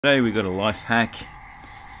Today we got a life hack,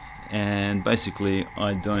 and basically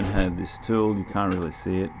I don't have this tool. You can't really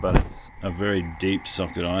see it, but it's a very deep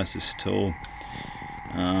socket ISIS tool.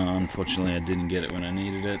 Unfortunately I didn't get it when I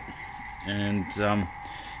needed it, and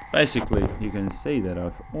basically you can see that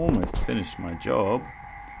I've almost finished my job,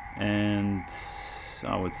 and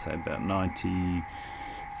I would say about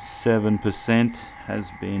 97%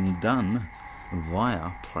 has been done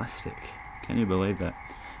via plastic. Can you believe that?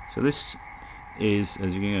 So this is,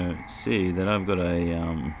 as you're going to see, that I've got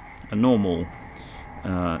a normal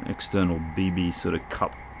external BB sort of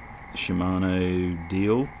cup Shimano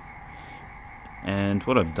deal, and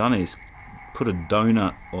what I've done is put a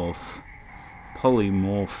donut of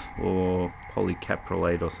polymorph or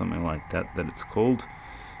polycaprolate or something like that it's called,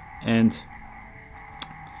 and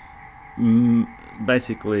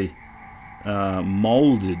basically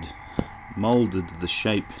molded the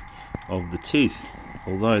shape of the teeth.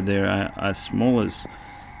 Although they are as small as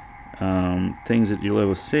things that you'll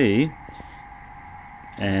ever see,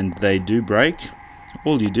 and they do break,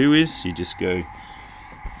 all you do is you just go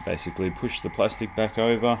basically push the plastic back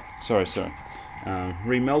over,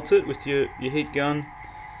 remelt it with your heat gun,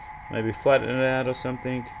 maybe flatten it out or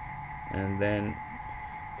something, and then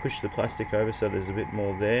push the plastic over so there's a bit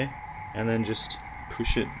more there, and then just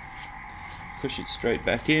push it straight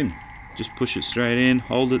back in. Just push it straight in,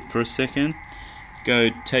 hold it for a second,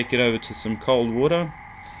 go take it over to some cold water,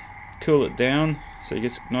 cool it down so it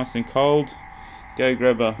gets nice and cold, go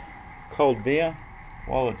grab a cold beer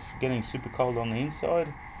while it's getting super cold on the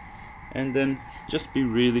inside, and then just be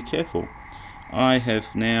really careful. I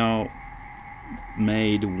have now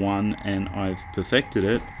made one and I've perfected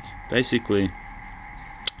it. Basically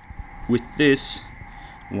with this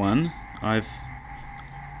one I've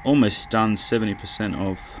almost done 70%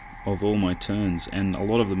 of all my turns, and a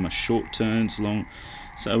lot of them are short turns, long.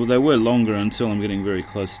 So they were longer until I'm getting very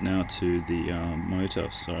close now to the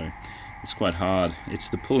motor, so it's quite hard. It's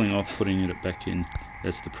the pulling off, putting it back in,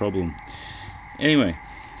 that's the problem. Anyway,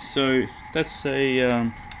 so that's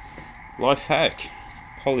a life hack,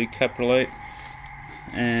 polycaprolate,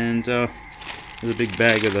 and there's a big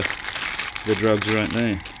bag of the drugs right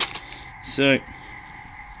there. So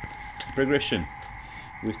progression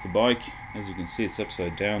with the bike, as you can see, it's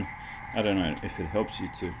upside down. I don't know if it helps you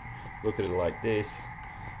to look at it like this.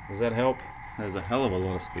 Does that help? There's a hell of a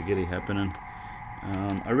lot of spaghetti happening.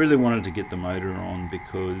 I really wanted to get the motor on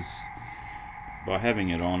because by having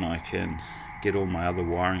it on I can get all my other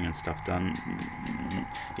wiring and stuff done.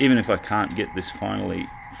 Even if I can't get this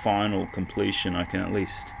final completion, I can at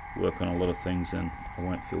least work on a lot of things and I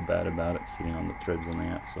won't feel bad about it sitting on the threads on the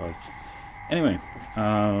outside. Anyway,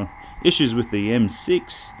 issues with the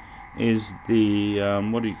M6 is the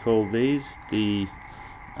what do you call these? The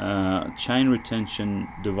chain retention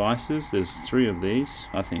devices. There's 3 of these.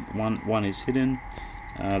 I think one is hidden.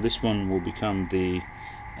 This one will become the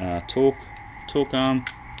torque arm,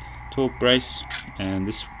 torque brace, and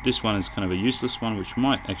this one is kind of a useless one, which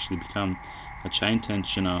might actually become a chain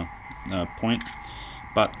tensioner point.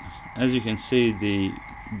 But as you can see, the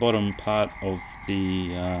bottom part of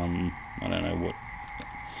the I don't know what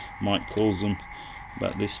Mike calls them,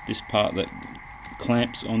 but this part that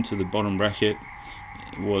clamps onto the bottom bracket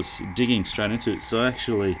was digging straight into it, so I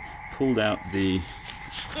actually pulled out the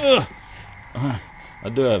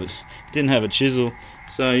didn't have a chisel,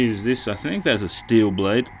 so I used this. I think that's a steel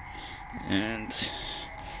blade, and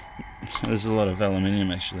there's a lot of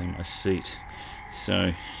aluminium actually in my seat,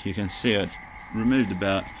 so you can see I removed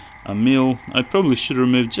about a mil. I probably should have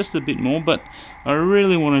removed just a bit more, but I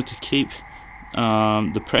really wanted to keep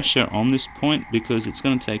the pressure on this point because it's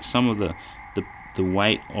going to take some of the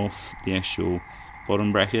weight off the actual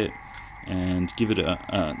bottom bracket and give it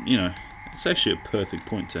a you know, it's actually a perfect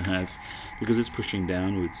point to have because it's pushing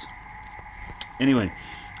downwards. Anyway,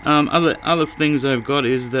 other things I've got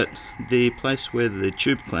is that the place where the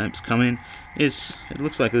tube clamps come in is, it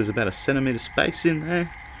looks like there's about a centimeter space in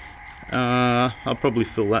there. I'll probably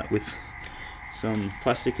fill that with some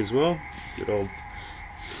plastic as well, good old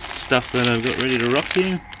stuff that I've got ready to rock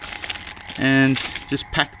here, and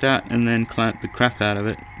just pack that and then clamp the crap out of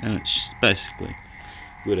it, and it's basically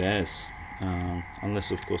good as,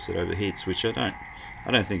 unless of course it overheats, which I don't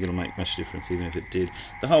think it'll make much difference even if it did.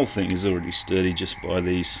 The whole thing is already sturdy just by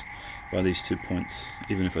these 2 points.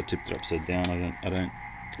 Even if I tipped it upside down, I don't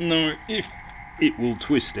know if it will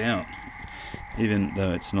twist out, even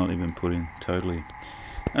though it's not even put in totally.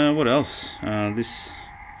 What else? This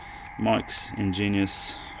Mike's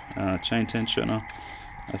ingenious chain tensioner.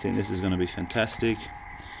 I think this is going to be fantastic.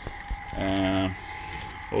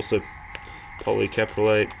 Also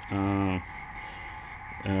polycaprolate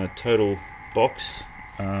total box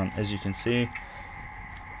As you can see,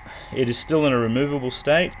 it is still in a removable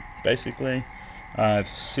state. Basically, I've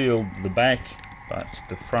sealed the back, but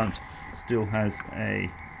the front still has a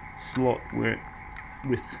slot where,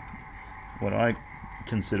 with what I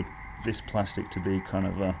consider this plastic to be kind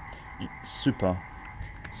of a super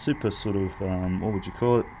sort of what would you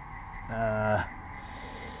call it,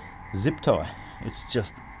 zip tie. It's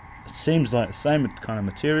just, it seems like the same kind of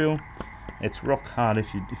material. It's rock hard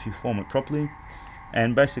if you form it properly,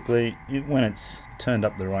 and basically when it's turned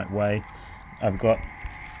up the right way, I got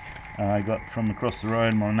from across the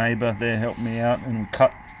road, my neighbour there helped me out, and we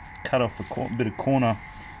cut off a bit of corner,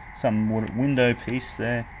 some window piece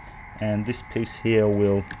there, and this piece here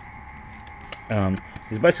will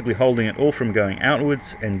is basically holding it all from going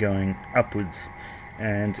outwards and going upwards,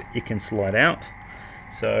 and it can slide out.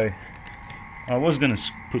 So I was going to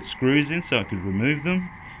put screws in so I could remove them,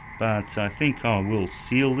 but I think I will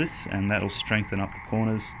seal this, and that'll strengthen up the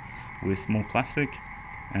corners with more plastic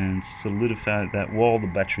and solidify that while the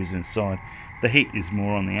battery's inside. The heat is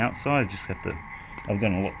more on the outside. I've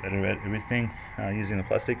gotten a lot better at everything using the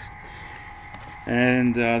plastics.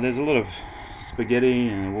 And there's a lot of spaghetti,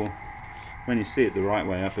 and well, when you see it the right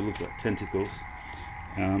way up, it looks like tentacles.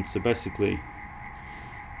 So basically,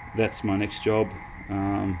 that's my next job.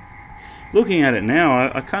 Looking at it now,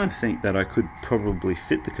 I kind of think that I could probably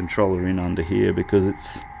fit the controller in under here, because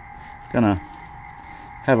it's gonna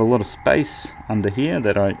have a lot of space under here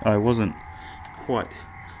that I wasn't quite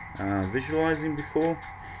visualizing before,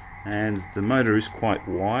 and the motor is quite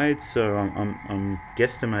wide, so I'm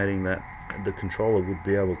guesstimating that the controller would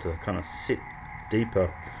be able to kind of sit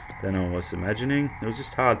deeper than I was imagining. It was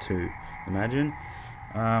just hard to imagine.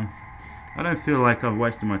 I don't feel like I've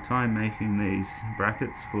wasted my time making these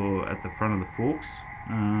brackets at the front of the forks.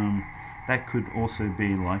 That could also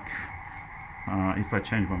be like, if I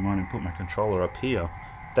change my mind and put my controller up here,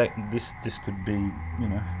 this could be, you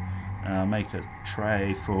know, make a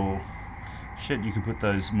tray for shit. You could put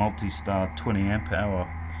those multi-star 20 amp hour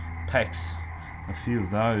packs, a few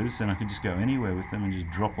of those, and I could just go anywhere with them and just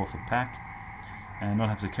drop off a pack and not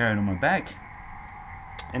have to carry it on my back.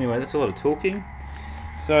 Anyway, that's a lot of talking.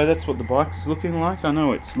 So that's what the bike's looking like. I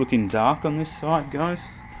know it's looking dark on this side, guys.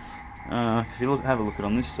 If you have a look at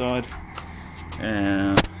on this side,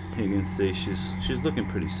 you can see she's looking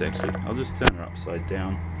pretty sexy. I'll just turn her upside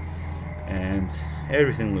down, and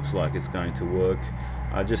everything looks like it's going to work.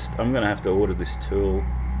 I'm going to have to order this tool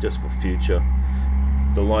just for future.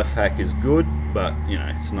 The life hack is good, but you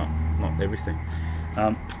know, it's not everything.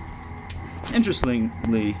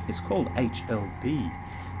 Interestingly, it's called HLB,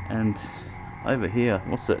 and over here,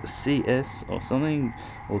 what's that, CS or something,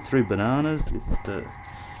 or 3 bananas, if the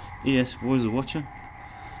ES boys are watching.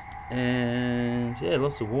 And yeah,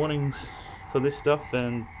 lots of warnings for this stuff,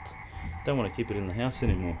 and don't want to keep it in the house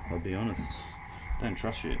anymore, I'll be honest. Don't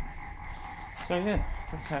trust it. So yeah,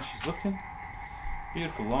 that's how she's looking.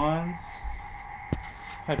 Beautiful lines.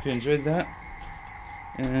 Hope you enjoyed that.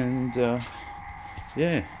 And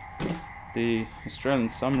yeah, the Australian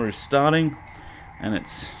summer is starting, and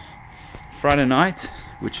it's Friday night,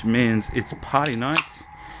 which means it's party night,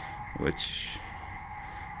 which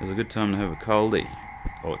is a good time to have a coldie,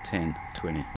 or 10, 20.